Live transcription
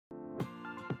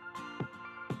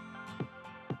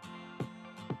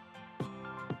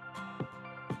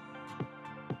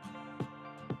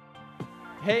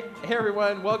Hey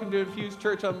everyone, welcome to Infuse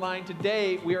Church Online.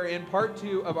 Today we are in part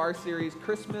 2 of our series,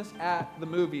 Christmas at the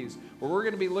Movies, where we're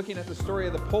going to be looking at the story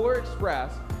of the Polar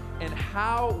Express and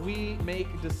how we make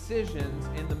decisions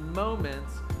in the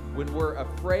moments when we're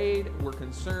afraid, we're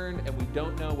concerned, and we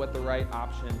don't know what the right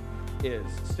option is.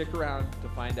 Stick around to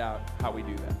find out how we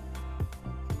do that.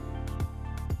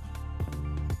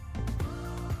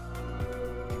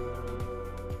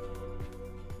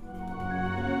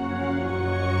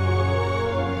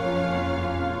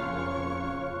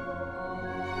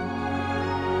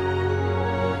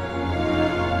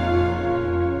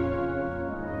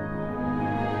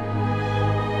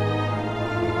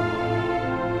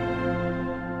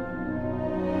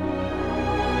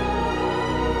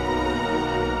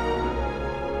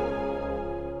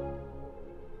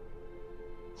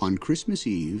 On Christmas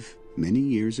Eve, many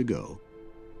years ago,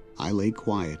 I lay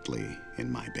quietly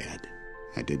in my bed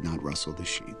and did not rustle the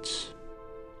sheets.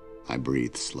 I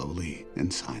breathed slowly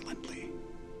and silently.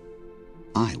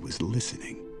 I was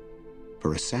listening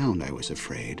for a sound I was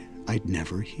afraid I'd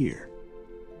never hear.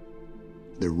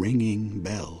 The ringing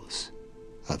bells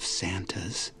of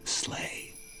Santa's sleigh.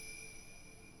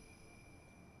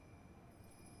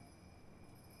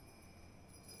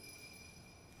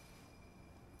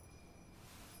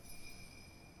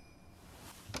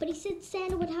 But he said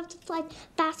Santa would have to fly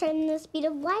faster than the speed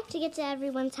of light to get to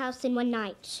everyone's house in one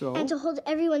night. So? And to hold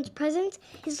everyone's presents,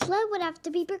 his sled would have to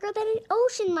be bigger than an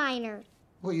ocean liner.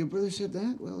 Well, your brother said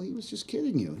that? Well, he was just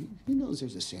kidding you. He knows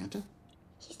there's a Santa.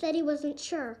 He said he wasn't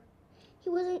sure. He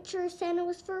wasn't sure Santa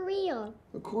was for real.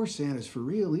 Of course Santa's for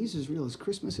real. He's as real as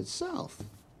Christmas itself.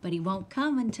 But he won't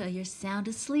come until you're sound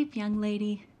asleep, young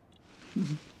lady.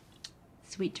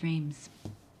 Sweet dreams.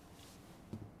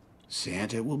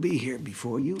 Santa will be here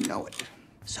before you know it.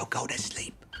 So go to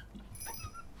sleep.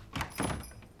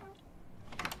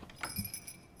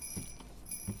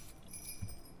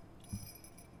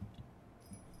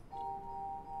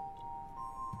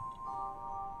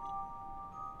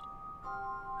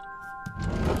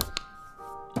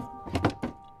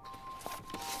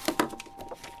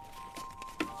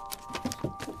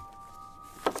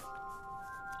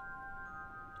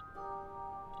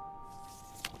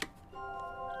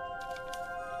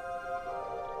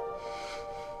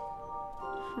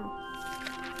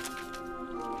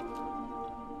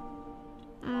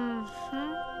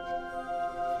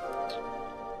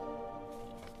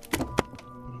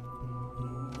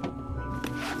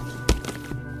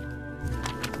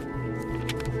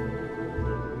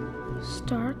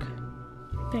 Dark,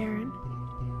 barren,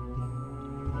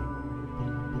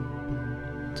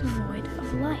 devoid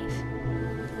of life.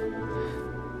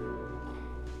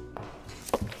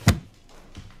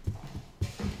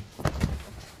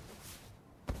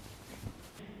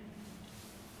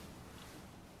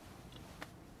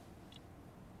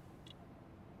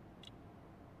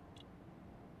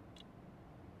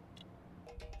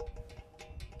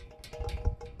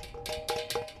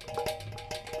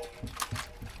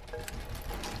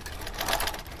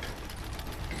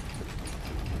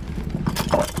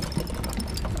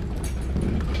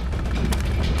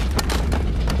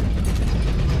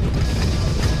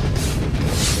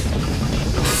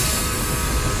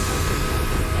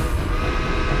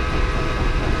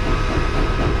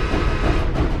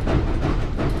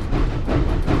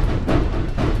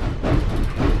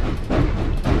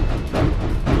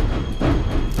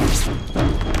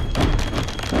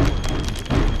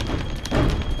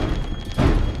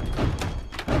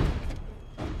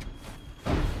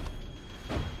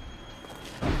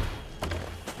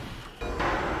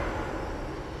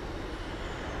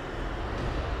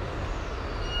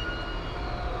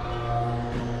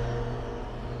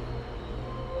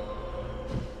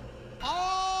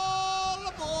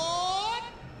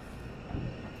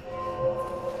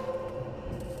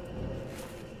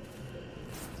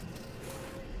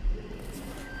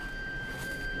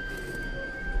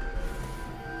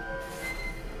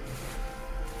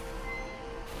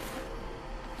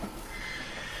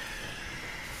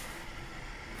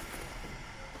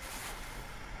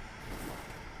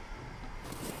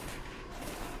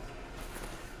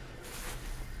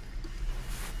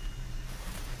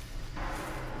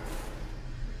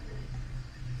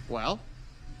 Well,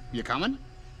 you coming?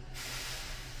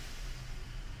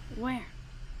 Where?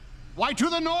 Why, to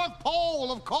the North Pole,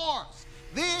 of course.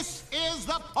 This is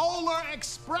the Polar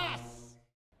Express.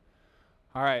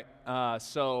 All right,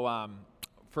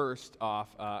 first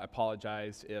off, I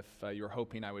apologize if you were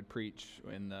hoping I would preach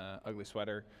in the ugly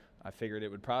sweater. I figured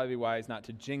it would probably be wise not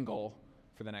to jingle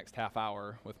for the next half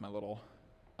hour with my little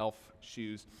elf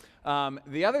shoes.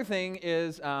 The other thing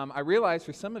is, I realize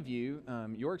for some of you,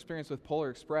 your experience with Polar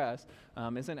Express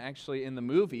isn't actually in the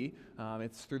movie.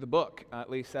 It's through the book. At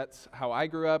least that's how I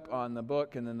grew up, on the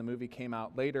book, and then the movie came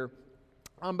out later.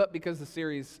 But because the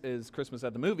series is Christmas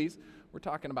at the Movies, we're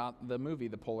talking about the movie,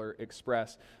 The Polar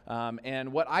Express.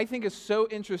 And what I think is so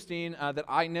interesting that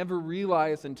I never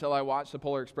realized until I watched The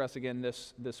Polar Express again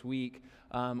this week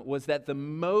was that the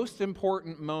most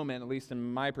important moment, at least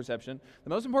in my perception,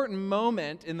 the most important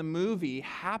moment in the movie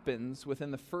happens within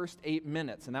the first 8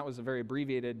 minutes. And that was a very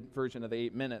abbreviated version of the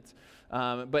 8 minutes.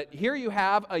 But here you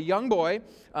have a young boy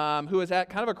who is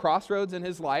at kind of a crossroads in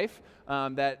his life,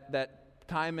 that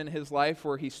time in his life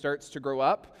where he starts to grow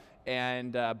up,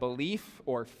 and belief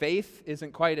or faith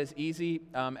isn't quite as easy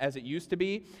as it used to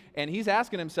be. And he's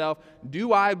asking himself,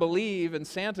 do I believe in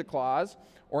Santa Claus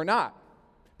or not?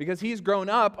 Because he's grown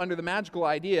up under the magical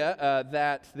idea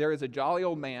that there is a jolly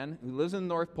old man who lives in the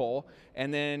North Pole,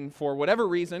 and then for whatever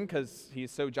reason, because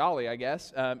he's so jolly, I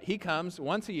guess, he comes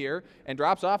once a year and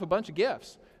drops off a bunch of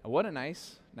gifts. And what a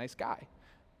nice guy.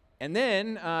 And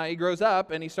then he grows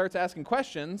up and he starts asking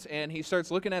questions, and he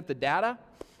starts looking at the data,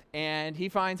 and he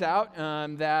finds out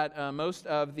that most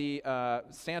of the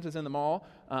Santas in the mall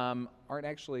aren't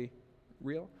actually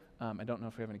real. I don't know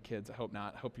if we have any kids. I hope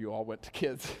not. I hope you all went to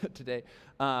kids today.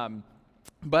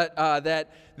 But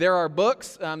that there are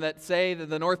books that say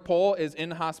that the North Pole is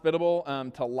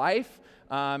inhospitable to life,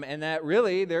 and that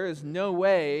really there is no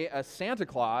way a Santa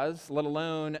Claus, let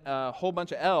alone a whole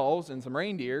bunch of elves and some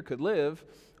reindeer, could live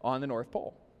on the North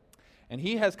Pole. And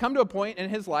he has come to a point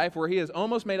in his life where he has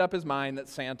almost made up his mind that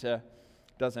Santa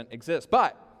doesn't exist.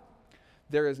 But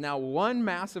there is now one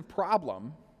massive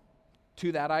problem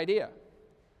to that idea.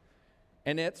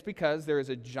 And it's because there is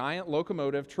a giant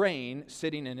locomotive train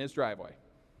sitting in his driveway.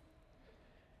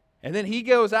 And then he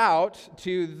goes out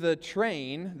to the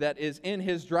train that is in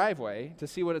his driveway to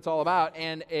see what it's all about,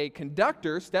 and a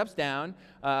conductor steps down,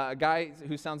 a guy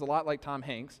who sounds a lot like Tom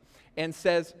Hanks, and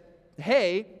says,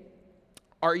 "Hey,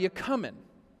 are you coming?"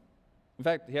 In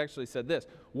fact, he actually said this,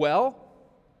 "Well,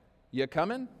 you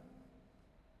coming?"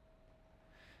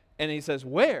 And he says,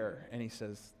 "Where?" And he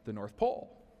says, "The North Pole.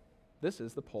 This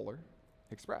is the Polar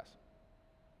Express."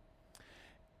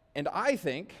 And I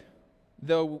think,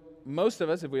 though most of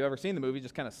us, if we've ever seen the movie,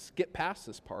 just kind of skip past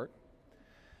this part,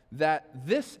 that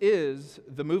this is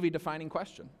the movie-defining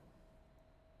question.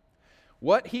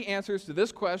 What he answers to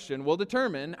this question will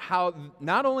determine how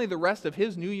not only the rest of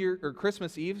his his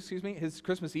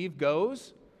Christmas Eve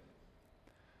goes,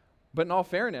 but in all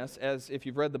fairness, as if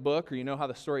you've read the book or you know how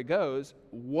the story goes,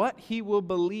 what he will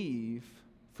believe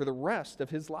for the rest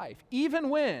of his life, even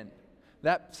when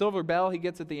that silver bell he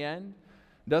gets at the end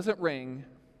doesn't ring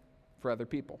for other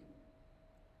people.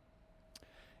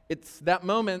 It's that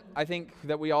moment, I think,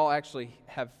 that we all actually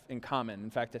have in common. In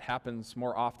fact, it happens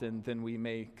more often than we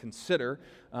may consider.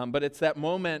 But it's that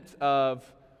moment of,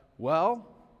 well,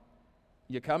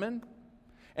 you coming?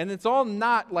 And it's all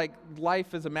not like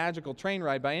life is a magical train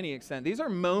ride by any extent. These are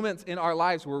moments in our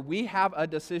lives where we have a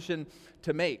decision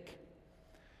to make.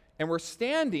 And we're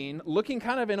standing, looking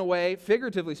kind of in a way,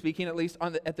 figuratively speaking at least,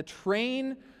 at the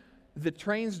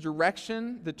train's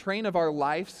direction, the train of our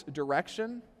life's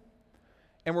direction.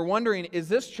 And we're wondering, is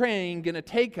this train going to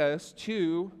take us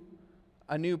to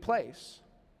a new place?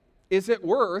 Is it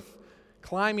worth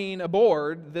climbing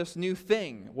aboard this new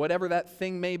thing, whatever that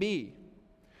thing may be?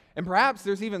 And perhaps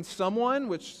there's even someone,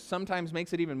 which sometimes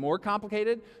makes it even more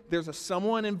complicated, there's a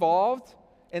someone involved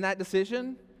in that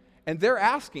decision, and they're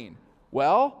asking,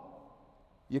 well,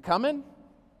 you coming?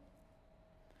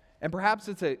 And perhaps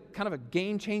it's a kind of a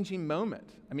game-changing moment.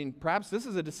 I mean, perhaps this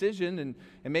is a decision, and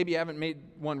maybe you haven't made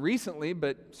one recently,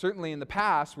 but certainly in the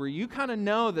past, where you kind of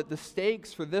know that the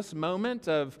stakes for this moment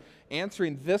of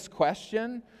answering this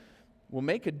question will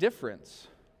make a difference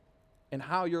in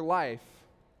how your life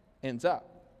ends up.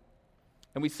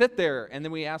 And we sit there, and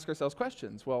then we ask ourselves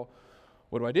questions. Well,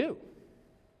 what do I do?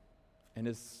 And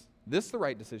is this the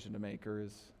right decision to make, or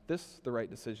is this the right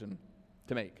decision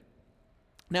to make?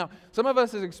 Now, some of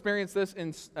us have experienced this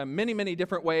in many, many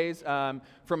different ways.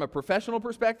 From a professional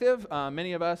perspective,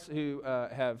 many of us who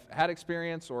have had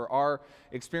experience or are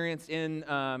experienced in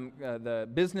the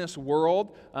business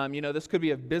world, this could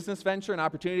be a business venture, an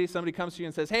opportunity. Somebody comes to you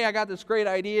and says, hey, I got this great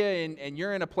idea, and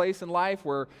you're in a place in life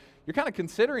where you're kind of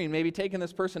considering maybe taking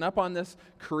this person up on this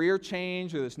career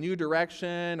change or this new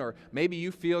direction, or maybe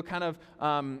you feel kind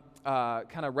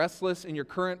of restless in your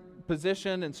current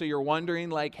position, and so you're wondering,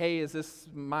 like, hey, is this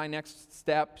my next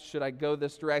step? Should I go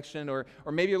this direction? Or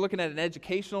maybe you're looking at an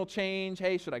educational change.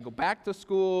 Hey, should I go back to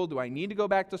school? Do I need to go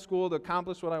back to school to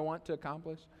accomplish what I want to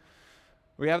accomplish?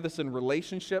 We have this in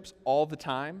relationships all the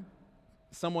time.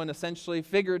 Someone essentially,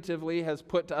 figuratively, has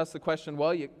put to us the question,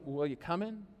 well, will you come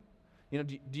in?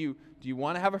 Do you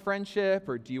want to have a friendship,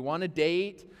 or do you want to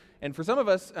date? And for some of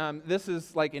us, this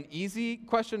is like an easy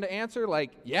question to answer, like,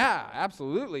 yeah,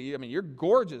 absolutely. I mean, you're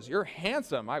gorgeous, you're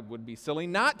handsome. I would be silly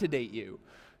not to date you.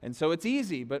 And so it's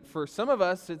easy. But for some of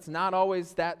us, it's not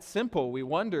always that simple. We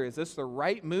wonder, is this the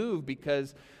right move?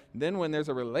 Because then when there's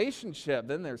a relationship,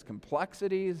 then there's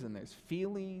complexities and there's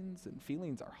feelings, and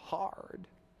feelings are hard.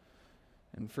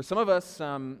 And for some of us,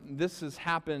 this has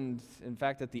happened, in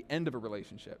fact, at the end of a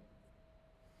relationship.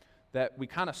 That we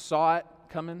kind of saw it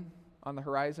coming on the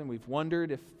horizon. We've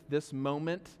wondered if this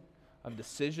moment of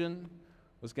decision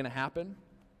was going to happen.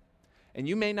 And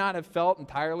you may not have felt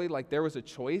entirely like there was a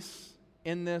choice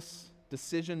in this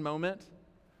decision moment.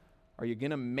 Are you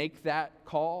going to make that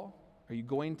call? Are you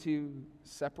going to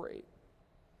separate?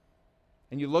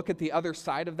 And you look at the other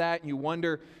side of that and you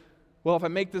wonder, well, if I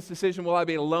make this decision, will I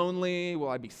be lonely? Will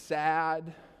I be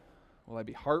sad? Will I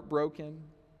be heartbroken?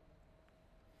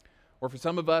 Or for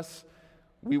some of us,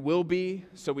 we will be,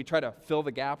 so we try to fill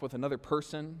the gap with another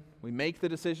person. We make the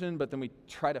decision, but then we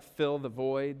try to fill the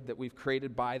void that we've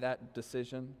created by that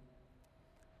decision.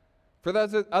 For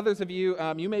those others of you,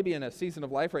 you may be in a season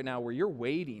of life right now where you're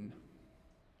waiting.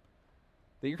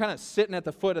 That you're kind of sitting at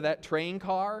the foot of that train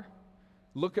car,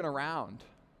 looking around.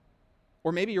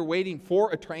 Or maybe you're waiting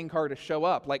for a train car to show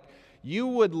up. Like, you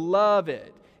would love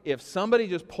it if somebody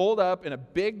just pulled up in a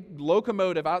big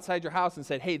locomotive outside your house and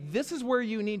said, hey, this is where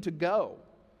you need to go.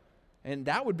 And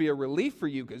that would be a relief for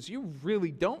you because you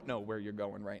really don't know where you're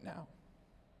going right now.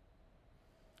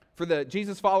 For the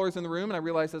Jesus followers in the room, and I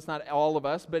realize that's not all of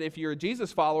us, but if you're a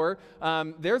Jesus follower,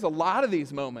 there's a lot of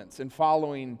these moments in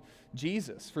following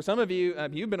Jesus. For some of you,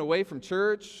 you've been away from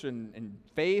church and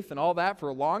faith and all that for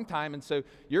a long time, and so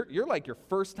you're like your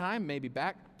first time maybe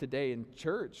back today in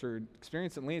church, or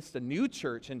experiencing at least a new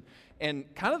church, and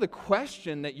kind of the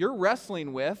question that you're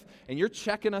wrestling with, and you're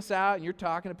checking us out, and you're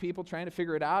talking to people trying to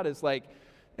figure it out, is like,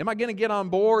 am I going to get on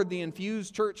board the Infuse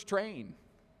church train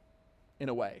in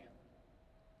a way?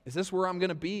 Is this where I'm going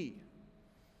to be?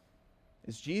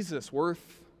 Is Jesus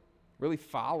worth really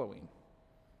following?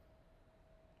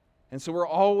 And so we're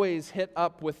always hit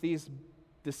up with these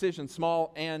decisions,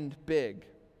 small and big.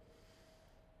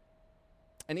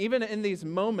 And even in these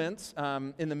moments,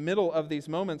 in the middle of these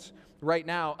moments right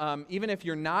now, even if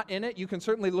you're not in it, you can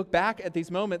certainly look back at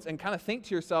these moments and kind of think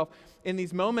to yourself, in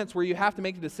these moments where you have to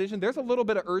make a decision, there's a little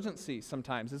bit of urgency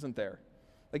sometimes, isn't there?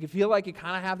 Like, you feel like you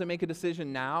kind of have to make a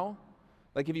decision now.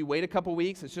 Like, if you wait a couple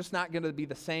weeks, it's just not going to be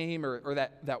the same, or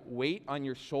that weight on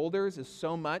your shoulders is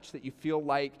so much that you feel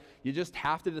like you just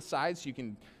have to decide so you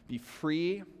can be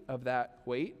free of that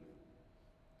weight.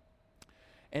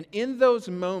 And in those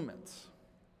moments,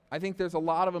 I think there's a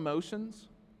lot of emotions,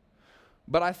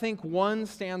 but I think one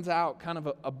stands out kind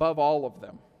of above all of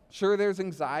them. Sure, there's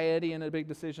anxiety in a big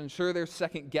decision. Sure, there's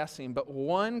second guessing, but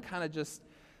one kind of just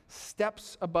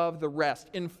steps above the rest,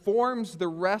 informs the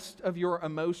rest of your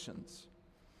emotions.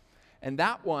 And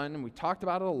that one, and we talked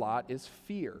about it a lot, is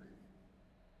fear.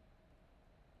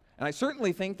 And I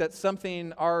certainly think that's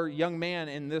something our young man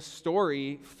in this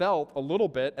story felt a little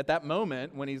bit at that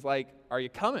moment when he's like, are you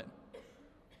coming?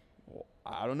 Well,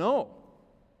 I don't know.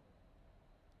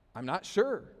 I'm not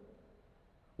sure.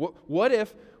 What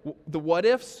if, the what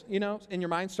ifs, in your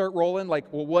mind start rolling,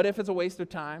 like, well, what if it's a waste of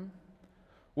time?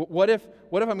 What if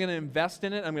I'm going to invest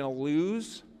in it, I'm going to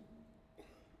lose?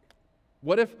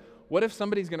 What if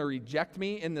somebody's going to reject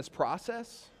me in this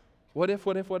process? What if?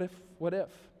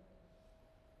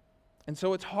 And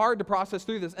so it's hard to process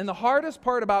through this. And the hardest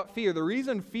part about fear, the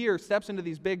reason fear steps into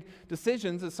these big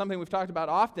decisions, is something we've talked about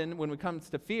often when it comes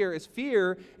to fear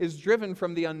is driven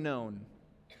from the unknown.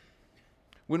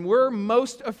 When we're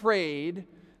most afraid,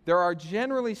 there are,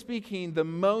 generally speaking, the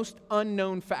most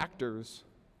unknown factors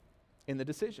in the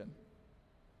decision.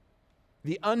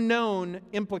 The unknown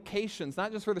implications,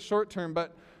 not just for the short term,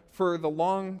 but for the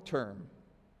long term.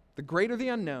 The greater the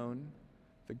unknown,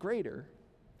 the greater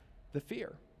the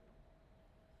fear.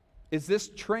 Is this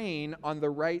train on the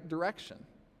right direction?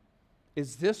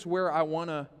 Is this where I want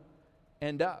to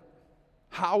end up?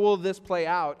 How will this play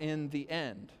out in the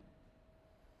end?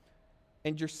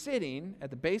 And you're sitting at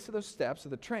the base of those steps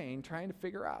of the train trying to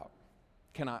figure out,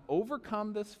 can I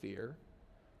overcome this fear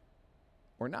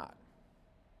or not?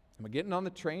 Am I getting on the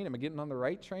train? Am I getting on the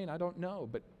right train? I don't know.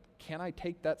 But can I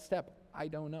take that step? I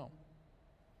don't know.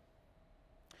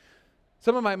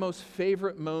 Some of my most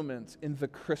favorite moments in the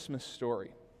Christmas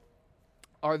story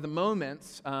are the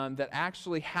moments that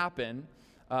actually happen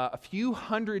a few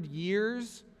hundred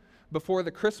years before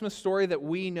the Christmas story that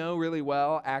we know really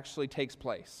well actually takes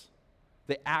place.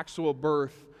 The actual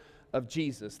birth of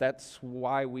Jesus. That's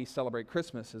why we celebrate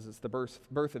Christmas, is it's the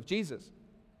birth of Jesus.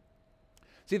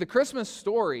 See, the Christmas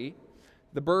story,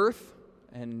 the birth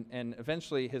and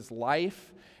eventually his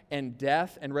life and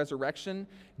death and resurrection,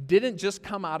 didn't just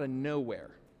come out of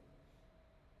nowhere.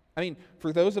 I mean,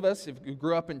 for those of us who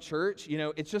grew up in church,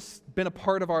 it's just been a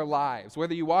part of our lives.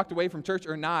 Whether you walked away from church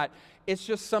or not, it's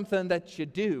just something that you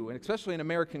do. And especially in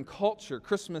American culture,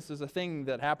 Christmas is a thing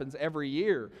that happens every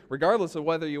year. Regardless of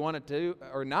whether you want it to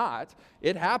or not,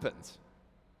 it happens.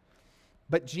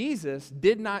 But Jesus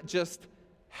did not just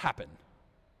happen.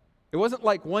 It wasn't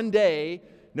like one day,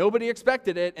 nobody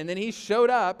expected it, and then he showed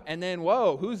up, and then,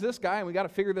 whoa, who's this guy? And we got to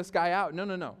figure this guy out.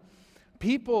 No.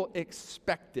 People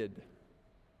expected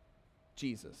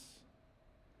Jesus,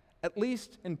 at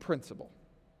least in principle,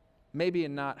 maybe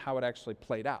in not how it actually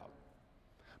played out.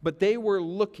 But they were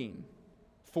looking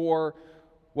for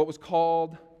what was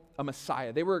called a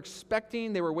Messiah. They were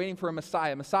waiting for a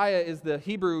Messiah. Messiah is the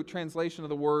Hebrew translation of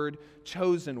the word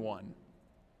chosen one.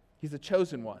 He's the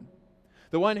chosen one.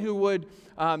 The one who would,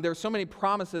 there are so many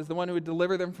promises, the one who would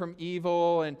deliver them from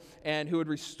evil and who would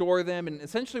restore them and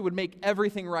essentially would make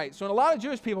everything right. So in a lot of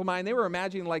Jewish people's mind, they were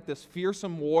imagining like this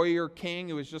fearsome warrior king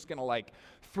who was just going to like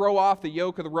throw off the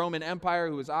yoke of the Roman Empire,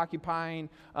 who was occupying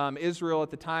Israel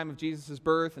at the time of Jesus'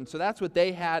 birth. And so that's what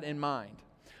they had in mind.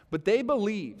 But they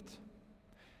believed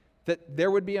that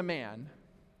there would be a man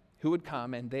who would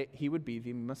come and he would be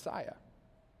the Messiah.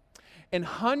 And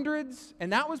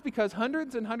that was because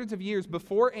hundreds and hundreds of years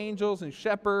before angels and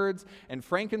shepherds and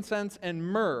frankincense and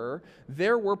myrrh,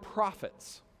 there were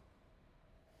prophets.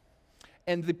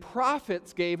 And the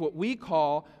prophets gave what we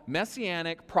call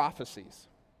messianic prophecies.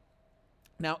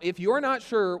 Now, if you're not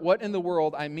sure what in the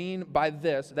world I mean by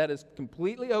this, that is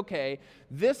completely okay.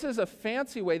 This is a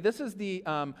fancy way. This is the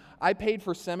I paid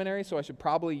for seminary, so I should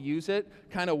probably use it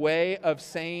kind of way of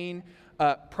saying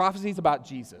prophecies about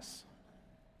Jesus.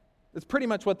 That's pretty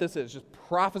much what this is, just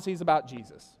prophecies about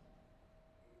Jesus.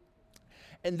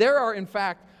 And there are, in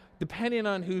fact, depending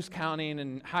on who's counting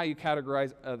and how you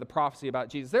categorize the prophecy about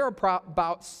Jesus, there are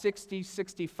about 60,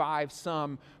 65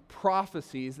 some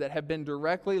prophecies that have been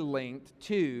directly linked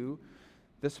to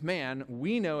this man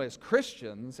we know as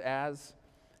Christians as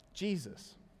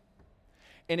Jesus.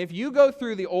 And if you go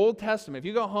through the Old Testament, if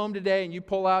you go home today and you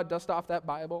dust off that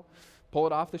Bible, pull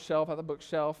it off the shelf, out of the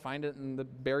bookshelf, find it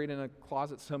buried in a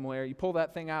closet somewhere. You pull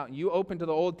that thing out and you open to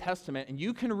the Old Testament and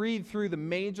you can read through the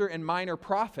major and minor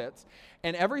prophets.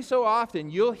 And every so often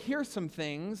you'll hear some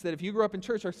things that if you grew up in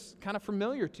church are kind of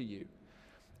familiar to you.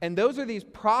 And those are these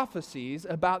prophecies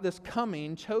about this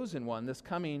coming chosen one, this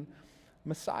coming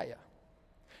Messiah.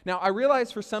 Now, I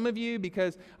realize for some of you,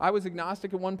 because I was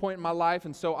agnostic at one point in my life,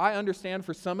 and so I understand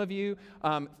for some of you,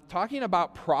 talking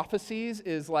about prophecies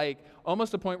is like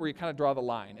almost a point where you kind of draw the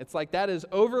line. It's like that is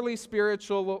overly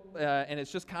spiritual, and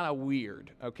it's just kind of weird,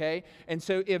 okay? And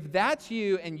so if that's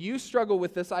you and you struggle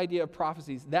with this idea of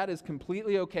prophecies, that is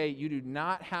completely okay. You do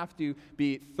not have to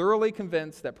be thoroughly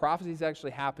convinced that prophecies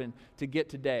actually happen to get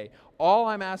today. All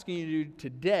I'm asking you to do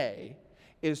today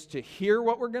is to hear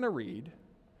what we're going to read,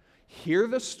 hear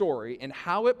the story and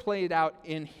how it played out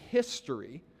in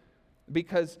history,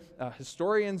 because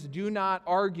historians do not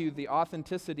argue the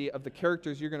authenticity of the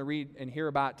characters you're going to read and hear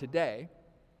about today,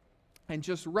 and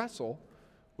just wrestle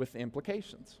with the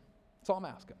implications. That's all I'm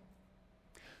asking.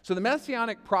 So the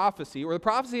messianic prophecy, or the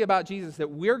prophecy about Jesus that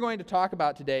we're going to talk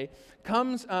about today,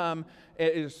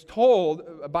 is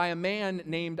told by a man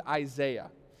named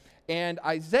Isaiah. And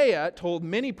Isaiah told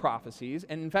many prophecies,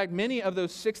 and in fact, many of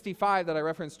those 65 that I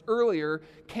referenced earlier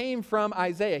came from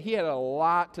Isaiah. He had a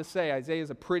lot to say. Isaiah is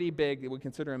a pretty big, we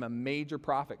consider him a major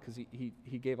prophet because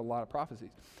he gave a lot of prophecies.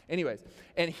 Anyways,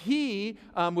 and he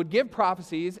would give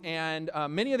prophecies, and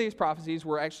many of these prophecies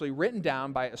were actually written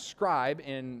down by a scribe.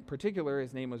 In particular,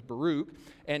 his name was Baruch,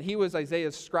 and he was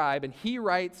Isaiah's scribe, and he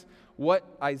writes what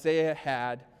Isaiah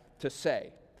had to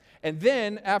say. And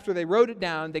then, after they wrote it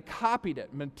down, they copied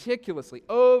it meticulously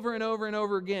over and over and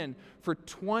over again for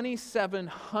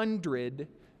 2,700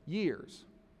 years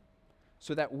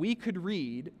so that we could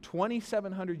read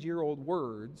 2,700-year-old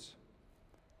words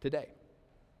today.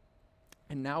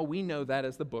 And now we know that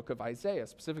as the book of Isaiah.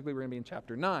 Specifically, we're going to be in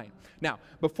chapter 9. Now,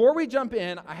 before we jump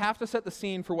in, I have to set the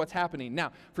scene for what's happening.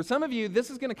 Now, for some of you, this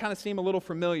is going to kind of seem a little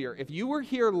familiar. If you were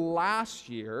here last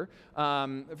year,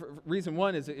 reason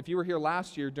one is if you were here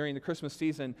last year during the Christmas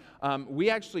season, we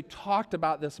actually talked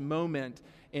about this moment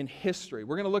in history.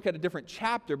 We're going to look at a different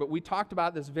chapter, but we talked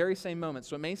about this very same moment,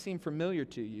 so it may seem familiar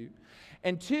to you.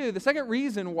 And two, the second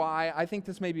reason why I think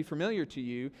this may be familiar to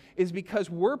you is because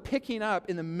we're picking up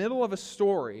in the middle of a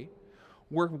story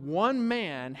where one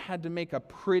man had to make a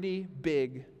pretty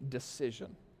big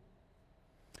decision.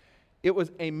 It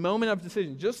was a moment of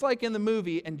decision, just like in the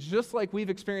movie and just like we've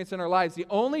experienced in our lives. The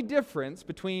only difference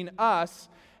between us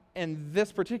and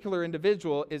this particular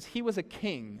individual is he was a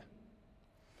king.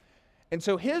 And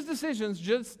so his decisions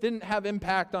just didn't have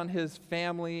impact on his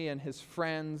family and his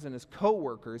friends and his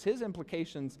co-workers. His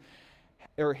decisions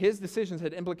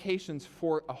had implications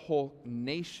for a whole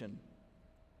nation.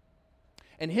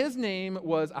 And his name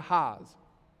was Ahaz.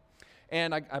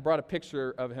 And I brought a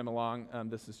picture of him along.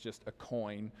 This is just a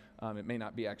coin. It may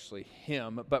not be actually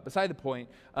him, but beside the point.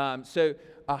 So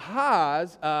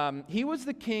Ahaz, he was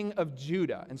the king of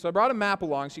Judah. And so I brought a map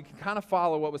along so you can kind of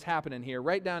follow what was happening here,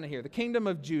 right down to here, the kingdom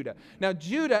of Judah. Now,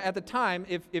 Judah at the time,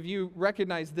 if you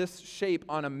recognize this shape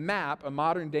on a map, a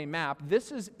modern day map,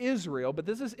 this is Israel, but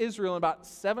this is Israel in about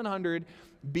 700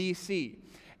 BC.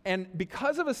 And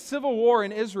because of a civil war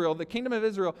in Israel, the kingdom of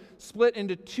Israel split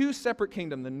into two separate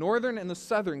kingdoms, the northern and the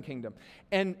southern kingdom.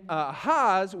 And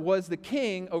Ahaz was the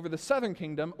king over the southern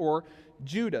kingdom, or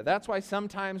Judah. That's why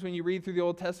sometimes when you read through the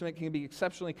Old Testament, it can be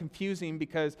exceptionally confusing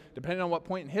because depending on what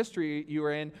point in history you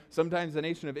are in, sometimes the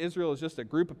nation of Israel is just a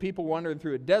group of people wandering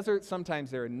through a desert.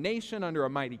 Sometimes they're a nation under a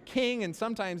mighty king, and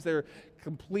sometimes they're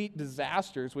complete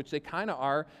disasters, which they kind of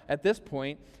are at this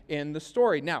point in the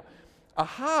story. Now,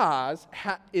 Ahaz,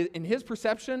 in his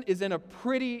perception, is in a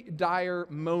pretty dire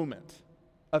moment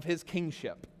of his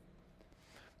kingship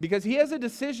because he has a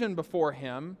decision before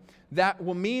him that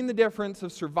will mean the difference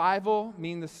of survival,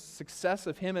 mean the success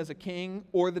of him as a king,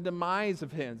 or the demise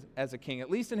of him as a king, at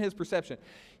least in his perception.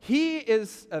 He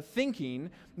is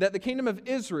thinking that the kingdom of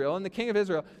Israel and the king of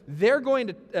Israel, they're going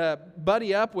to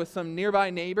buddy up with some nearby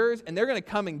neighbors, and they're going to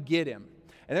come and get him,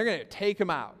 and they're going to take him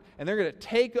out. And they're going to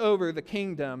take over the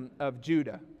kingdom of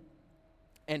Judah.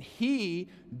 And he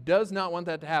does not want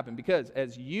that to happen because,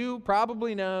 as you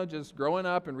probably know, just growing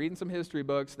up and reading some history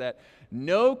books, that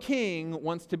no king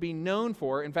wants to be known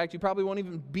for. In fact, you probably won't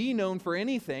even be known for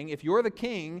anything if you're the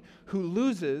king who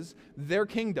loses their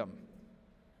kingdom.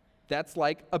 That's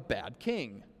like a bad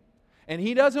king. And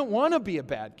he doesn't want to be a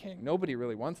bad king. Nobody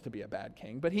really wants to be a bad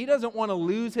king, but he doesn't want to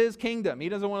lose his kingdom. He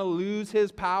doesn't want to lose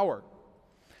his power.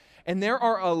 And there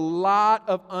are a lot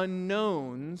of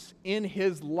unknowns in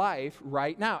his life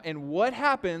right now. And what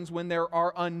happens when there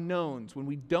are unknowns, when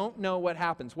we don't know what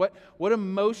happens? What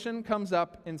emotion comes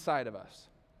up inside of us?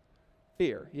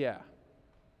 Fear, yeah.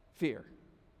 Fear.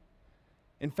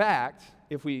 In fact,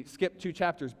 if we skip 2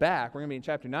 chapters back, we're going to be in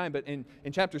chapter 9, but in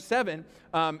chapter 7,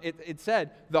 it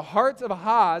said, the hearts of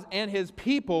Ahaz and his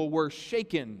people were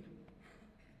shaken.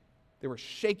 They were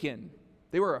shaken.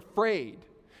 They were afraid.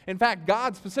 In fact,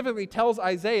 God specifically tells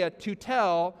Isaiah to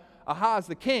tell Ahaz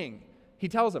the king. He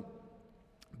tells him,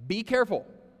 be careful,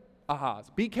 Ahaz.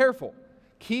 Be careful.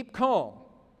 Keep calm.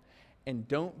 And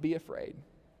don't be afraid.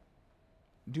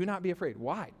 Do not be afraid.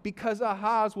 Why? Because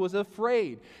Ahaz was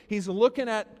afraid. He's looking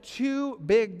at 2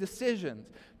 big decisions.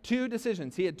 2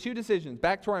 decisions. He had 2 decisions.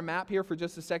 Back to our map here for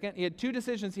just a second. He had 2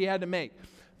 decisions he had to make.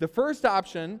 The first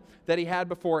option that he had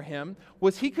before him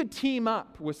was he could team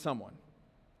up with someone.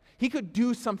 He could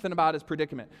do something about his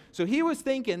predicament. So he was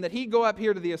thinking that he'd go up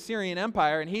here to the Assyrian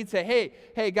Empire and he'd say,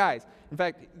 hey guys. In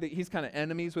fact, he's kind of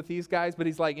enemies with these guys, but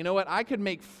he's like, you know what? I could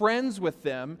make friends with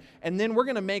them, and then we're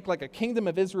going to make like a kingdom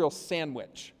of Israel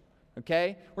sandwich.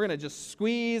 Okay? We're going to just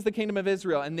squeeze the kingdom of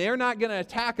Israel, and they're not going to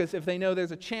attack us if they know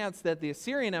there's a chance that the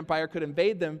Assyrian Empire could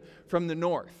invade them from the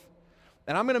north.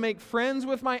 And I'm going to make friends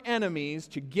with my enemies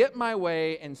to get my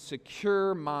way and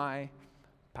secure my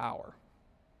power.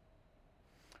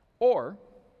 Or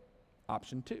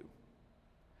option 2.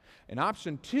 And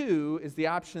option 2 is the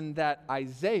option that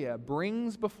Isaiah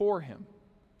brings before him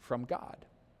from God.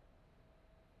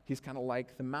 He's kind of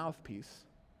like the mouthpiece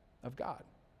of God.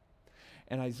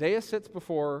 And Isaiah sits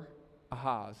before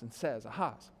Ahaz and says,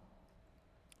 Ahaz,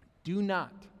 do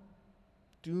not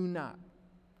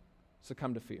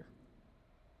succumb to fear.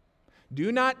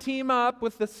 Do not team up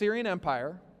with the Syrian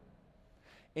Empire.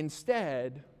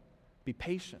 Instead, be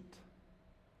patient.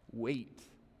 Wait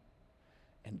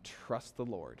and trust the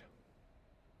Lord.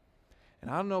 And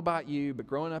I don't know about you, but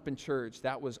growing up in church,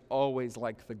 that was always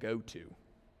like the go-to.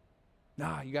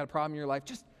 Nah, you got a problem in your life?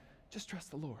 Just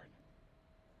trust the Lord.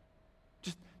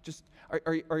 Just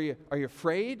are you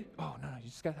afraid? Oh no, you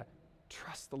just gotta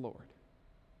trust the Lord.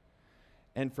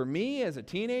 And for me as a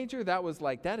teenager, that was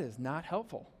like, that is not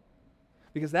helpful.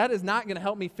 Because that is not going to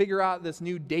help me figure out this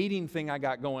new dating thing I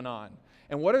got going on.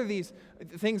 And what are these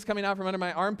things coming out from under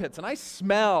my armpits? And I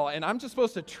smell, and I'm just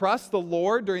supposed to trust the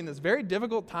Lord during this very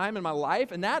difficult time in my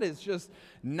life, and that is just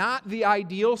not the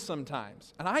ideal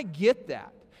sometimes. And I get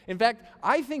that. In fact,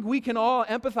 I think we can all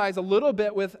empathize a little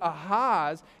bit with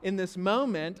Ahaz in this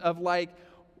moment of like,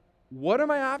 what are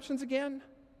my options again?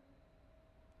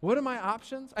 What are my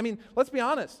options? I mean, let's be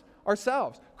honest,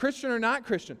 ourselves, Christian or not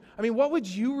Christian. I mean, what would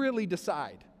you really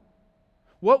decide?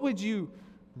 What would you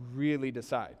really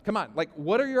decide? Come on, like,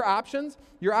 what are your options?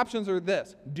 Your options are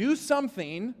this: do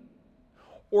something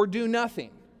or do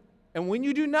nothing. And when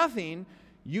you do nothing,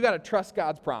 you got to trust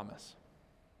God's promise.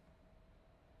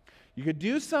 You could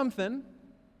do something,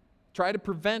 try to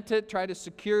prevent it, try to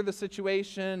secure the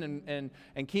situation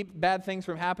and keep bad things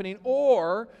from happening,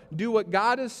 or do what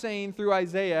God is saying through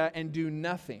Isaiah and do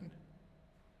nothing.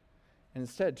 And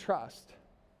instead, trust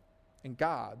in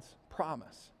God's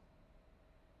promise.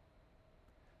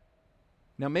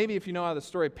 Now, maybe if you know how the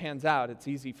story pans out, it's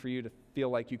easy for you to feel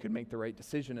like you could make the right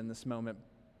decision in this moment.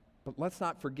 But let's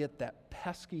not forget that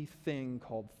pesky thing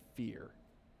called fear.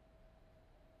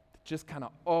 It just kind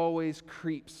of always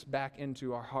creeps back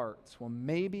into our hearts. Well,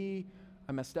 maybe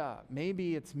I messed up.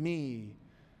 Maybe it's me.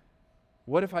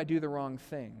 What if I do the wrong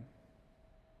thing?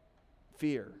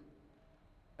 Fear.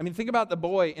 I mean, think about the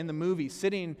boy in the movie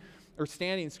standing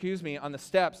on the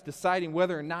steps deciding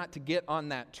whether or not to get on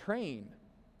that train.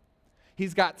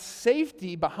 He's got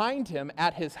safety behind him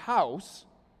at his house,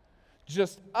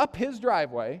 just up his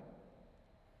driveway,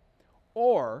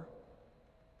 or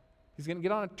he's going to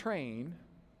get on a train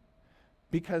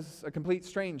because a complete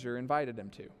stranger invited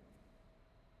him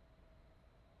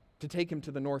to take him to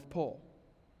the North Pole.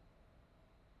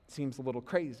 Seems a little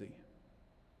crazy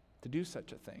to do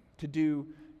such a thing, to do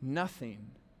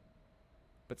nothing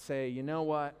but say, you know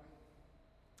what,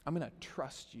 I'm going to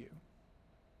trust you.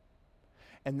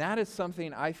 And that is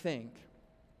something I think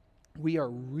we have a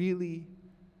really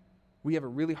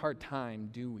hard time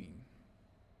doing.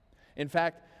 In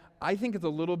fact, I think it's a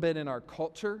little bit in our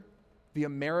culture, the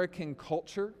American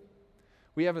culture.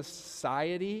 We have a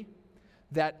society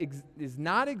that is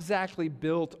not exactly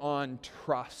built on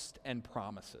trust and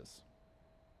promises.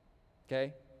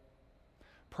 Okay?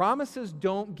 Promises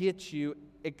don't get you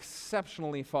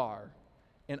exceptionally far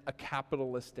in a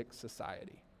capitalistic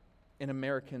society, in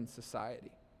American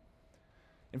society.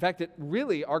 In fact,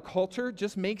 our culture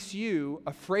just makes you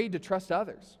afraid to trust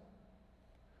others.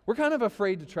 We're kind of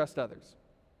afraid to trust others.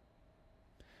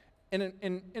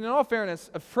 And in all fairness,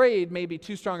 afraid may be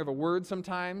too strong of a word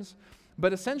sometimes,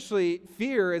 but essentially,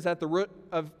 fear is at the root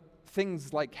of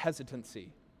things like hesitancy.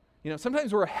 You know,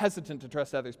 sometimes we're hesitant to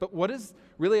trust others, but what is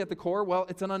really at the core? Well,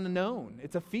 it's an unknown.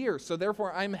 It's a fear, so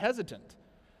therefore I'm hesitant.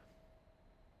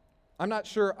 I'm not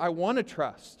sure I want to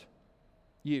trust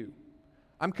you.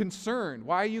 I'm concerned.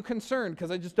 Why are you concerned?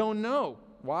 Because I just don't know.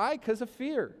 Why? Because of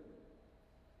fear.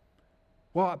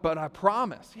 Well, but I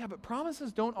promise. Yeah, but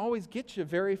promises don't always get you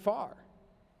very far.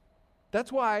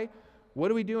 That's why, what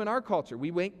do we do in our culture?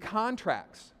 We make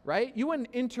contracts, right? You wouldn't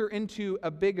enter into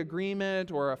a big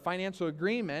agreement or a financial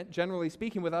agreement, generally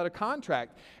speaking, without a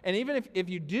contract. And even if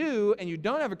you do and you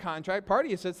don't have a contract, part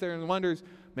of you sits there and wonders,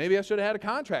 maybe I should have had a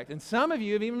contract. And some of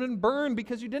you have even been burned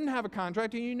because you didn't have a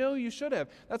contract and you know you should have.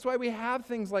 That's why we have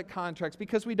things like contracts,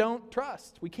 because we don't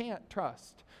trust. We can't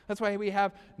trust. That's why we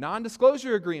have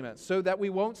non-disclosure agreements, so that we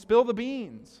won't spill the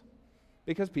beans,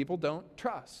 because people don't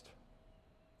trust.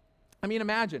 I mean,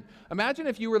 imagine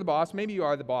if you were the boss. Maybe you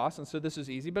are the boss, and so this is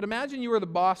easy, but imagine you were the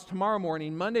boss tomorrow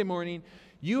morning, Monday morning,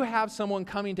 you have someone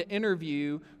coming to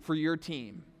interview for your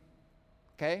team,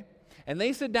 okay? And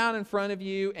they sit down in front of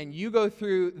you, and you go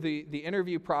through the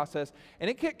interview process, and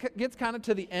it gets kind of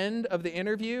to the end of the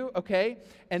interview, okay?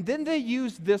 And then they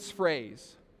use this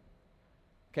phrase,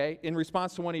 okay, in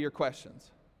response to one of your questions.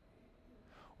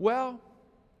 Well,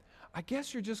 I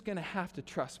guess you're just going to have to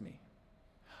trust me.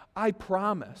 I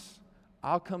promise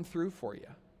I'll come through for you.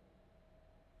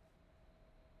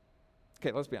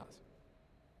 Okay, let's be honest.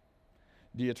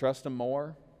 Do you trust him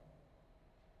more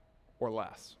or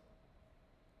less?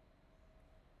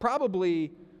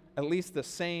 Probably at least the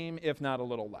same, if not a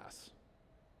little less.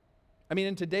 I mean,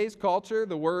 in today's culture,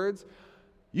 the words,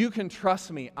 you can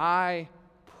trust me, I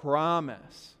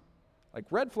promise. Like,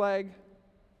 red flag,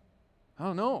 I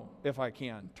don't know if I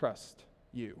can trust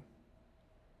you.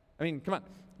 I mean, come on,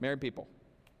 married people,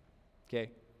 okay?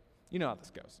 You know how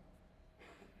this goes.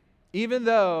 Even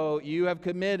though you have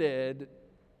committed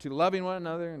to loving one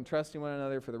another and trusting one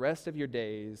another for the rest of your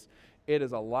days, it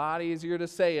is a lot easier to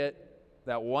say it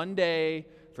that one day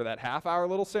for that half-hour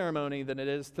little ceremony than it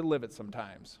is to live it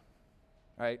sometimes,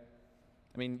 right?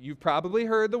 I mean, you've probably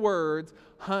heard the words,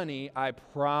 honey, I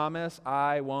promise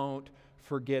I won't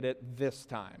forget it this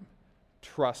time.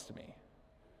 Trust me.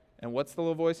 And what's the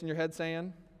little voice in your head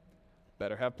saying?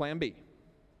 Better have plan B.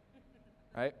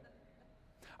 Right?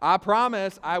 I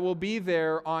promise I will be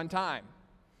there on time.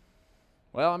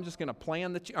 Well, I'm just going to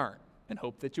plan that you aren't and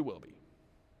hope that you will be.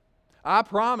 I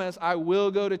promise I will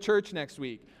go to church next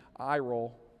week. I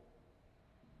roll.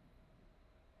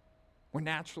 We're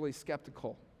naturally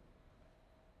skeptical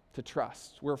to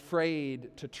trust. We're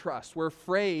afraid to trust. We're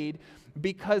afraid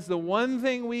because the one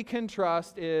thing we can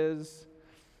trust is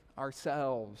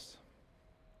ourselves.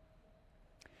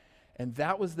 And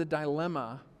that was the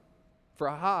dilemma for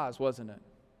Ahaz, wasn't it?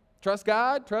 Trust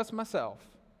God, trust myself.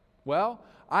 Well,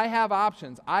 I have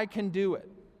options. I can do it.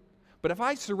 But if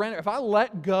I surrender, if I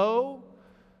let go,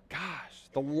 gosh,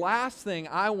 the last thing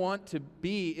I want to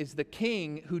be is the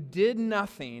king who did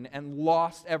nothing and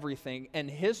lost everything. And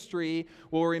history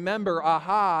will remember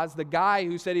Ahaz, the guy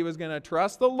who said he was going to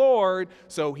trust the Lord,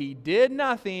 so he did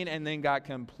nothing and then got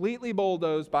completely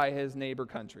bulldozed by his neighbor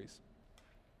countries.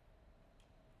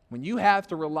 When you have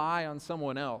to rely on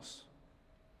someone else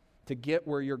to get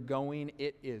where you're going,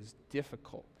 it is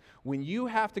difficult. When you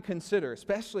have to consider,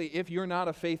 especially if you're not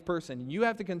a faith person, you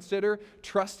have to consider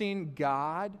trusting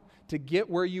God to get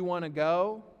where you want to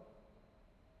go,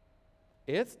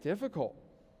 it's difficult.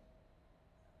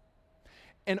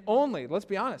 And only, let's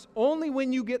be honest, only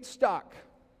when you get stuck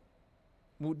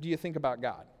do you think about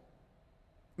God.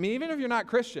 I mean, even if you're not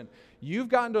Christian, you've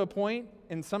gotten to a point,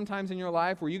 and sometimes in your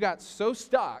life, where you got so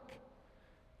stuck,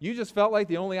 you just felt like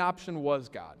the only option was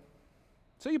God.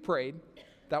 So you prayed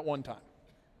that one time.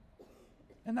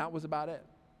 And that was about it.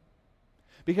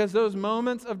 Because those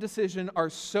moments of decision are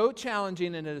so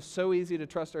challenging, and it is so easy to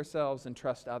trust ourselves and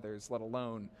trust others, let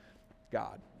alone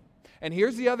God. And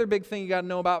here's the other big thing you got to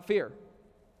know about fear.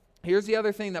 Here's the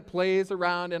other thing that plays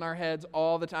around in our heads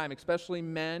all the time, especially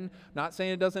men. Not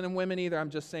saying it doesn't in women either.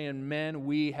 I'm just saying men,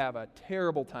 we have a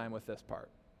terrible time with this part.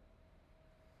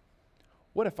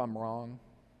 What if I'm wrong?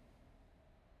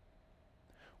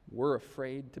 We're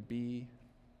afraid to be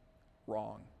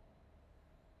wrong.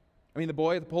 I mean, the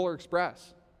boy at the Polar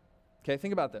Express. Okay,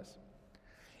 think about this.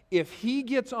 If he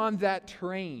gets on that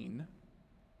train,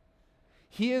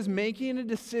 he is making a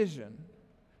decision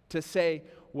to say,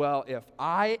 well, if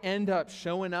I end up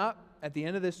showing up at the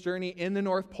end of this journey in the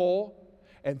North Pole,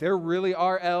 and there really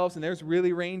are elves, and there's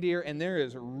really reindeer, and there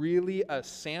is really a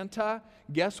Santa,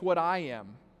 guess what I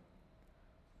am?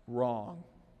 Wrong.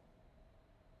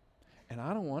 And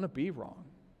I don't want to be wrong.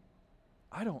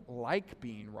 I don't like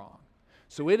being wrong.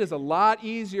 So it is a lot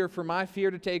easier for my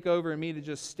fear to take over and me to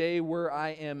just stay where I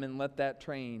am and let that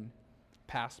train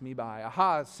pass me by.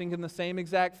 Ahaz thinking the same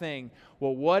exact thing.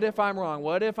 Well, what if I'm wrong?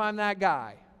 What if I'm that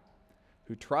guy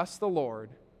who trusts the Lord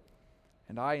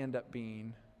and I end up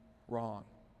being wrong?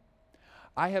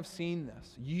 I have seen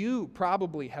this. You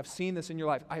probably have seen this in your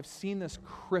life. I've seen this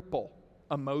cripple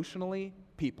emotionally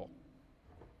people.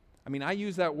 I mean, I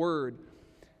use that word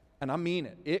and I mean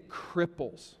it. It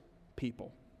cripples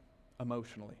people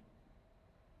emotionally.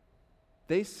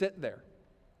 They sit there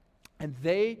and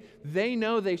they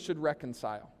know they should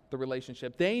reconcile the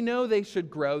relationship. They know they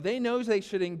should grow. They know they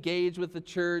should engage with the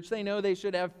church. They know they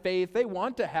should have faith. They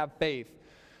want to have faith.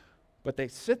 But they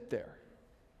sit there.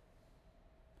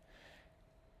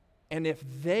 And if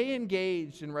they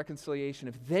engage in reconciliation,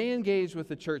 if they engage with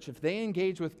the church, if they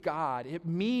engage with God, it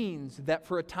means that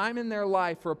for a time in their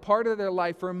life, for a part of their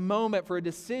life, for a moment, for a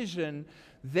decision,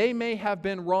 they may have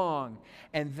been wrong.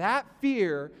 And that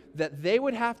fear that they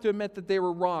would have to admit that they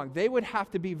were wrong, they would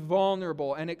have to be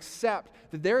vulnerable and accept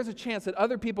that there is a chance that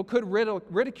other people could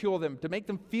ridicule them, to make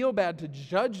them feel bad, to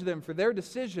judge them for their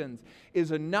decisions,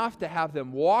 is enough to have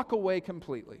them walk away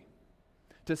completely.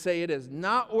 To say it is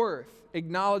not worth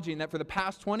acknowledging that for the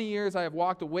past 20 years I have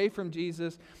walked away from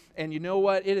Jesus, and you know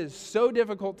what? It is so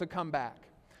difficult to come back,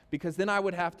 because then I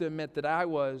would have to admit that I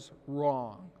was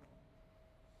wrong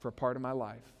for a part of my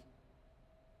life.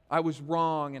 I was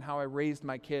wrong in how I raised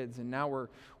my kids, and now we're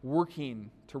working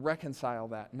to reconcile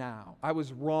that now. I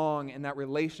was wrong in that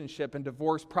relationship, and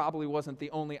divorce probably wasn't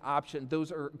the only option.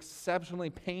 Those are exceptionally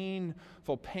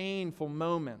painful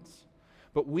moments.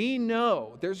 But we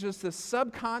know, there's just this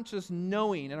subconscious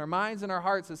knowing in our minds and our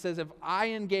hearts that says if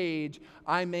I engage,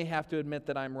 I may have to admit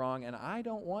that I'm wrong, and I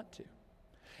don't want to.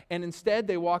 And instead,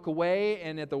 they walk away,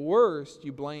 and at the worst,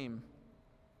 you blame.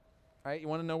 Right? You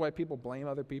want to know why people blame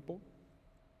other people?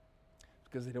 It's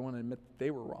because they don't want to admit that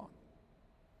they were wrong.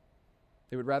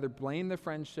 They would rather blame the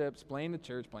friendships, blame the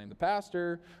church, blame the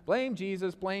pastor, blame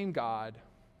Jesus, blame God,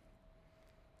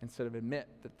 instead of admit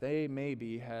that they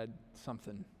maybe had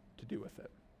something to do with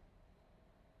it.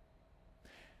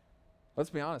 Let's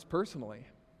be honest, personally,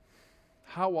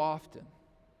 how often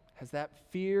has that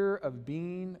fear of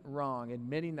being wrong,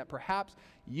 admitting that perhaps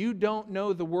you don't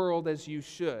know the world as you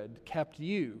should, kept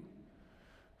you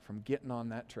from getting on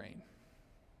that train?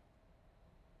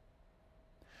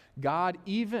 God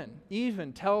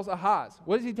even tells Ahaz,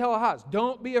 what does he tell Ahaz?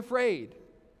 Don't be afraid.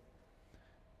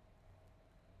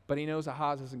 But he knows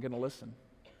Ahaz isn't going to listen.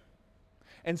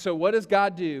 And so what does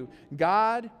God do?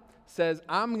 God says,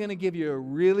 I'm going to give you a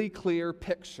really clear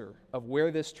picture of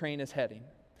where this train is heading.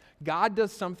 God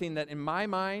does something that in my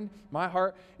mind, my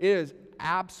heart, is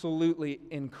absolutely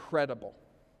incredible.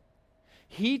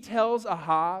 He tells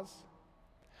Ahaz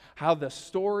how the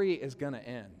story is going to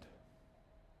end.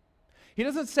 He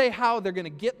doesn't say how they're going to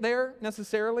get there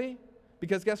necessarily,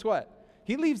 because guess what?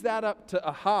 He leaves that up to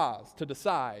Ahaz to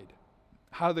decide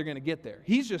how they're going to get there.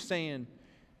 He's just saying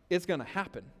it's going to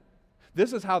happen.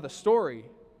 This is how the story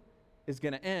is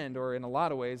going to end, or in a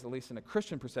lot of ways, at least in a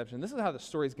Christian perception, this is how the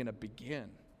story is going to begin.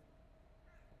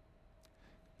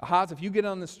 Ahaz, if you get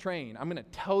on this train, I'm going to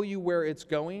tell you where it's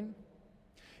going.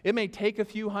 It may take a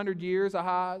few hundred years,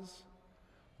 Ahaz,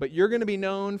 but you're going to be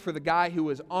known for the guy who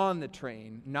was on the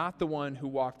train, not the one who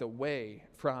walked away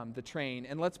from the train.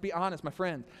 And let's be honest, my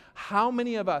friends, how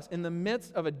many of us in the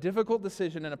midst of a difficult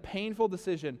decision and a painful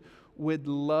decision would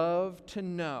love to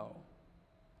know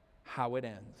how it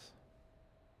ends?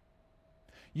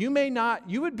 You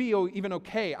would be even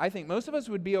okay. I think most of us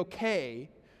would be okay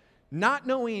not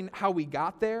knowing how we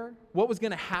got there, what was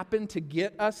going to happen to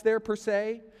get us there per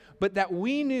se, but that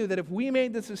we knew that if we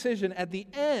made this decision at the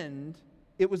end,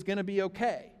 it was going to be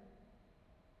okay.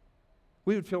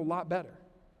 We would feel a lot better.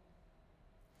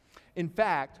 In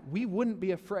fact, we wouldn't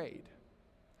be afraid.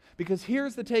 Because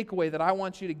here's the takeaway that I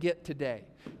want you to get today.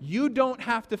 You don't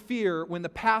have to fear when the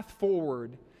path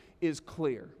forward is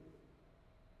clear.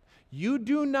 You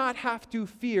do not have to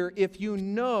fear if you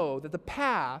know that the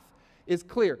path is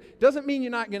clear. Doesn't mean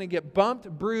you're not going to get bumped,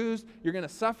 bruised, you're going to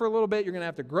suffer a little bit, you're going to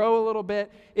have to grow a little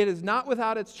bit. It is not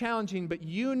without its challenging, but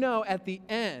you know at the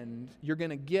end you're going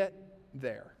to get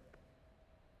there.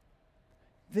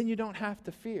 Then you don't have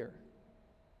to fear.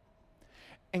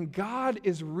 And God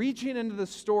is reaching into the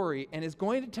story and is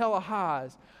going to tell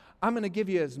Ahaz, I'm going to give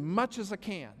you as much as I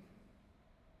can.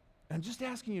 And I'm just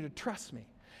asking you to trust me.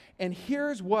 And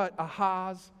here's what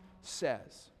Ahaz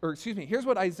says. Here's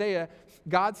what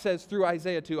God says through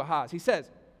Isaiah to Ahaz. He says,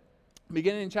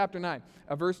 beginning in chapter 9,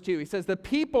 verse 2, he says, the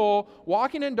people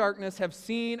walking in darkness have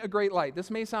seen a great light. This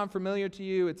may sound familiar to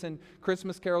you. It's in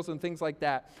Christmas carols and things like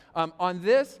that. On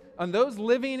those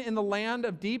living in the land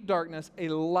of deep darkness, a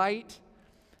light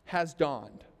has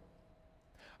dawned.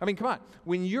 I mean, come on.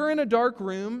 When you're in a dark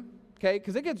room, okay,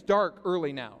 because it gets dark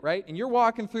early now, right? And you're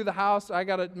walking through the house. I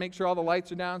got to make sure all the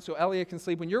lights are down so Elliot can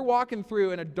sleep. When you're walking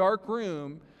through in a dark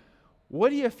room, what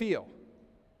do you feel?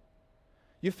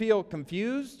 You feel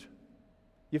confused?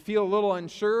 You feel a little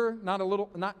unsure?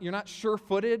 You're not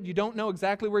sure-footed? You don't know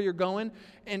exactly where you're going?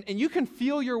 And you can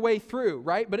feel your way through,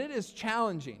 right? But it is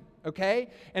challenging, okay?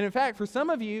 And in fact, for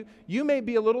some of you, you may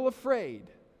be a little afraid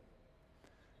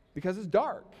because it's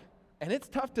dark and it's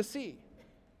tough to see.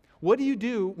 What do you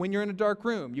do when you're in a dark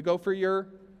room? You go for your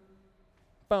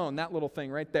phone, that little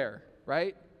thing right there,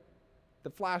 right? The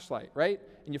flashlight, right?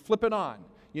 And you flip it on.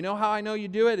 You know how I know you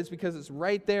do it? It's because it's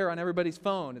right there on everybody's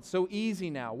phone. It's so easy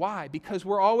now. Why? Because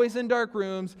we're always in dark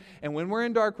rooms, and when we're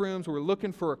in dark rooms, we're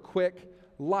looking for a quick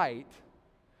light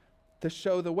to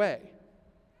show the way.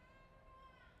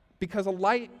 Because a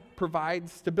light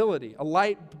provides stability. A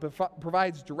light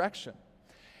provides direction.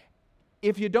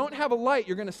 If you don't have a light,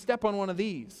 you're going to step on one of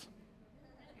these.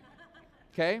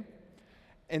 Okay?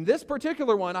 And this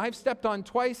particular one, I've stepped on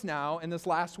twice now in this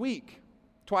last week.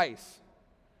 Twice.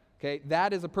 Okay?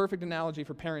 That is a perfect analogy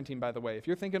for parenting, by the way. If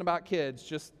you're thinking about kids,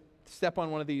 just step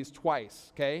on one of these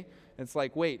twice. Okay? And it's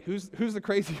like, wait, who's the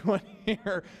crazy one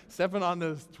here stepping on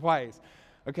those twice?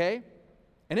 Okay?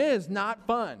 And it is not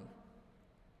fun.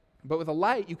 But with a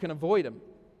light, you can avoid them.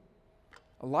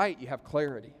 A light, you have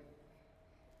clarity.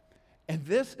 And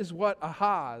this is what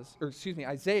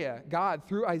Isaiah, God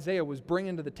through Isaiah was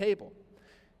bringing to the table.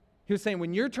 He was saying,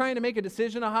 when you're trying to make a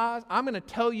decision, Ahaz, I'm going to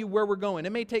tell you where we're going.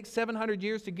 It may take 700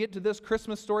 years to get to this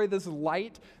Christmas story, this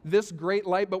light, this great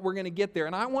light, but we're going to get there.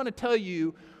 And I want to tell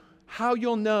you how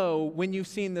you'll know when you've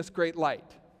seen this great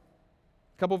light.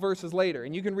 A couple verses later,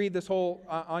 and you can read this whole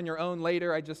on your own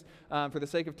later. I just, for the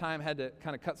sake of time, had to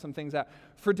kind of cut some things out.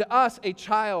 For to us a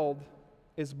child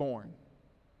is born.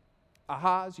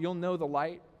 Ahaz, you'll know the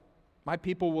light. My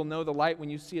people will know the light when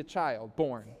you see a child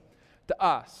born. To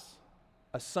us,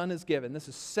 a son is given. This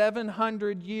is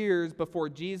 700 years before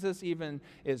Jesus even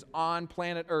is on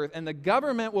planet Earth. And the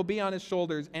government will be on his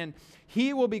shoulders, and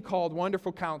he will be called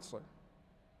Wonderful Counselor.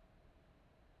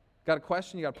 Got a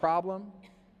question? You got a problem?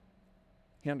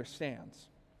 He understands,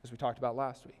 as we talked about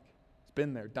last week. He's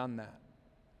been there, done that.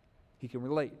 He can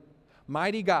relate.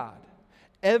 Mighty God,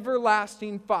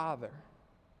 everlasting Father.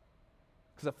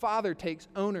 Because a father takes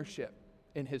ownership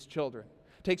in his children,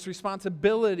 takes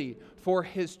responsibility for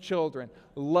his children,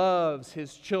 loves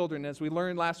his children. As we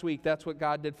learned last week, that's what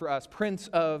God did for us. Prince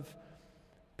of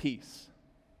Peace.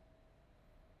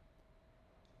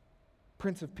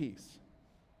 Prince of Peace.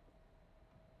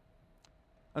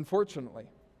 Unfortunately,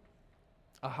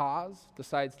 Ahaz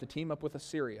decides to team up with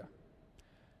Assyria.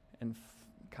 And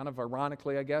kind of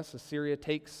ironically, I guess, Assyria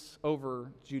takes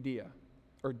over Judah,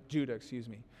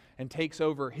 and takes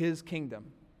over his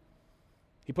kingdom.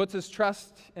 He puts his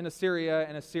trust in Assyria,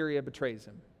 and Assyria betrays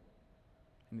him.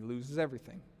 And he loses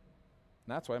everything. And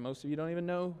that's why most of you don't even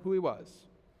know who he was,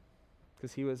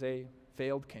 because he was a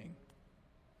failed king.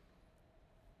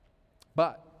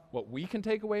 But what we can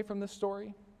take away from this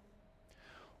story,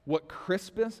 what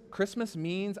Christmas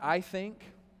means, I think,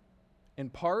 in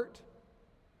part,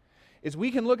 is we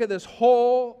can look at this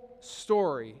whole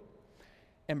story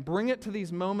and bring it to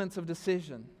these moments of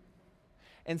decision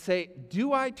and say,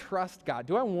 do I trust God?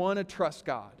 Do I want to trust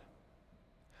God?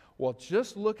 Well,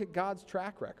 just look at God's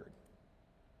track record.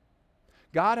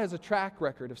 God has a track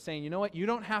record of saying, you know what? You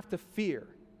don't have to fear,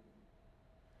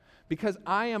 because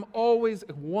I am always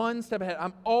one step ahead.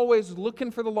 I'm always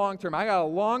looking for the long term. I got a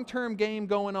long-term game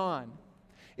going on.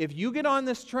 If you get on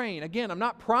this train, again, I'm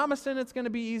not promising it's going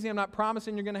to be easy. I'm not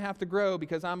promising you're going to have to grow,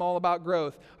 because I'm all about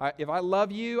growth. If I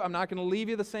love you, I'm not going to leave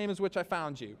you the same as which I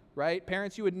found you, right?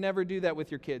 Parents, you would never do that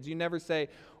with your kids. You never say,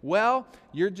 well,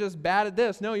 you're just bad at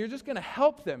this. No, you're just going to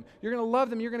help them. You're going to love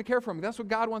them. You're going to care for them. That's what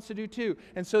God wants to do too.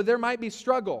 And so there might be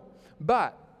struggle,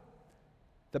 but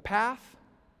the path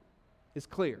is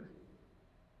clear.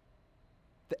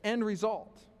 The end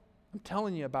result, I'm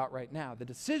telling you about right now, the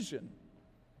decision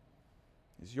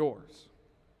is yours.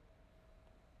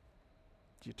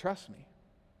 Do you trust me?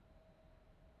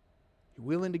 You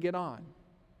willing to get on?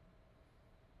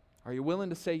 Are you willing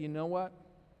to say, you know what?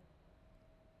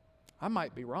 I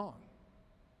might be wrong.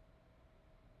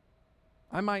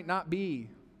 I might not be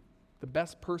the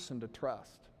best person to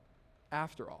trust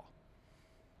after all.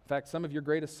 In fact, some of your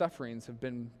greatest sufferings have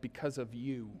been because of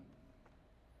you.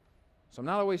 So I'm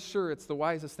not always sure it's the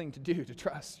wisest thing to do to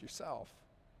trust yourself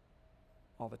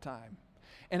all the time.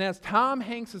 And as Tom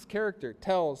Hanks' character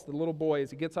tells the little boy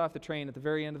as he gets off the train at the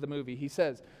very end of the movie, he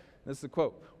says, this is a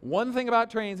quote, "One thing about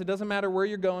trains, it doesn't matter where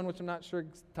you're going," which I'm not sure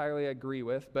entirely I agree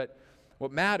with, but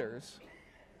what matters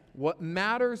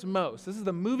most, this is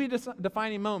the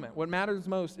movie-defining moment, what matters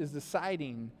most is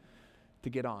deciding to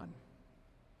get on.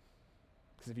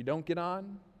 Because if you don't get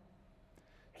on,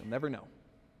 you'll never know.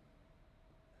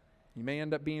 You may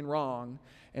end up being wrong,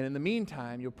 and in the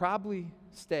meantime, you'll probably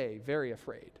stay very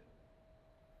afraid.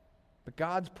 But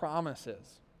God's promise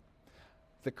is,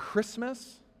 the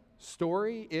Christmas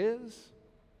story is,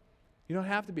 you don't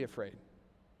have to be afraid.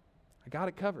 I got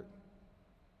it covered.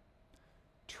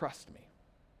 Trust me.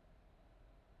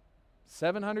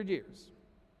 700 years.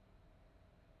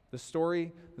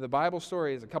 The Bible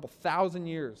story is a couple thousand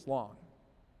years long.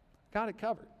 Got it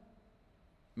covered.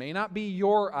 May not be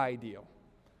your ideal,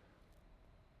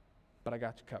 but I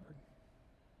got you covered.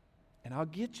 And I'll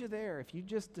get you there if you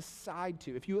just decide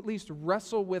to, if you at least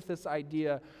wrestle with this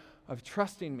idea of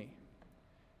trusting me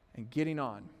and getting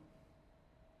on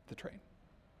the train.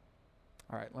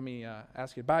 All right, let me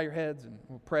ask you to bow your heads, and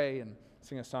we'll pray and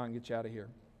sing a song and get you out of here.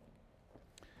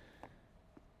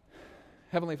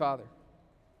 Heavenly Father,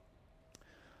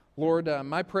 Lord,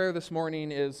 my prayer this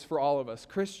morning is for all of us,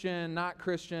 Christian, not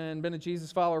Christian, been a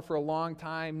Jesus follower for a long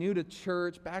time, new to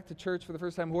church, back to church for the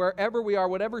first time, wherever we are,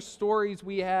 whatever stories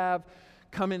we have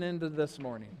coming into this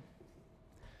morning.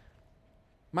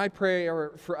 My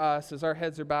prayer for us, as our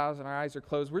heads are bowed and our eyes are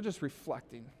closed, we're just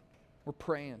reflecting. We're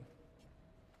praying.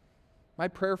 My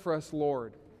prayer for us,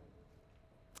 Lord,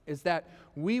 is that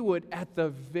we would, at the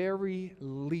very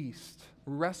least,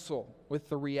 wrestle with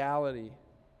the reality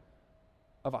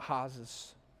of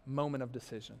Ahaz's moment of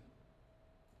decision.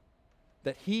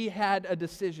 That he had a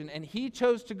decision and he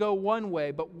chose to go one way,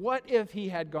 but what if he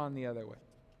had gone the other way?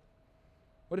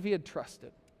 What if he had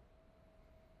trusted?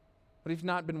 What if he had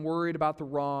not been worried about the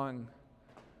wrong?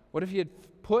 What if he had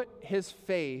put his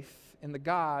faith in the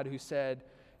God who said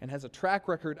and has a track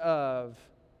record of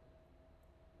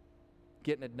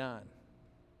getting it done,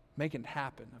 making it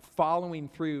happen, following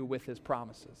through with his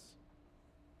promises?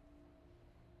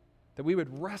 that we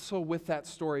would wrestle with that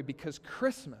story, because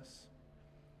Christmas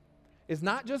is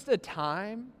not just a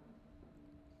time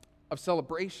of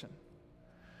celebration.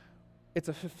 It's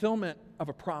a fulfillment of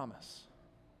a promise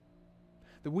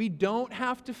that we don't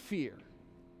have to fear,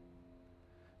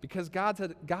 because God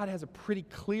has a pretty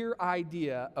clear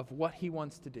idea of what he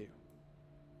wants to do.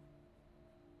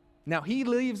 Now, he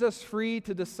leaves us free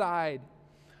to decide,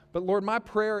 but Lord, my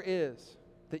prayer is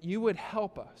that you would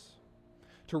help us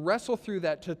to wrestle through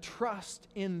that, to trust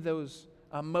in those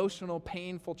emotional,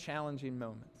 painful, challenging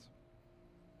moments.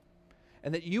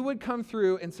 And that you would come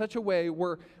through in such a way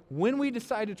where when we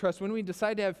decide to trust, when we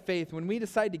decide to have faith, when we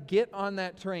decide to get on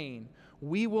that train,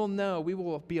 we will know, we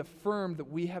will be affirmed that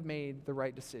we have made the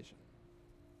right decision.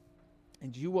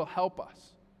 And you will help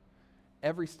us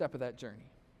every step of that journey.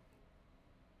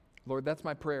 Lord, that's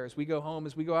my prayer as we go home,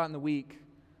 as we go out in the week,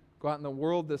 go out in the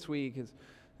world this week,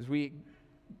 as we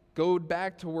go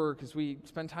back to work, as we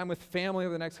spend time with family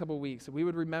over the next couple of weeks, that we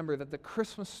would remember that the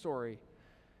Christmas story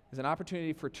is an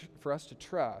opportunity for us to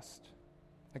trust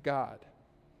a God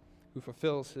who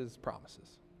fulfills his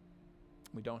promises.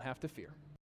 We don't have to fear.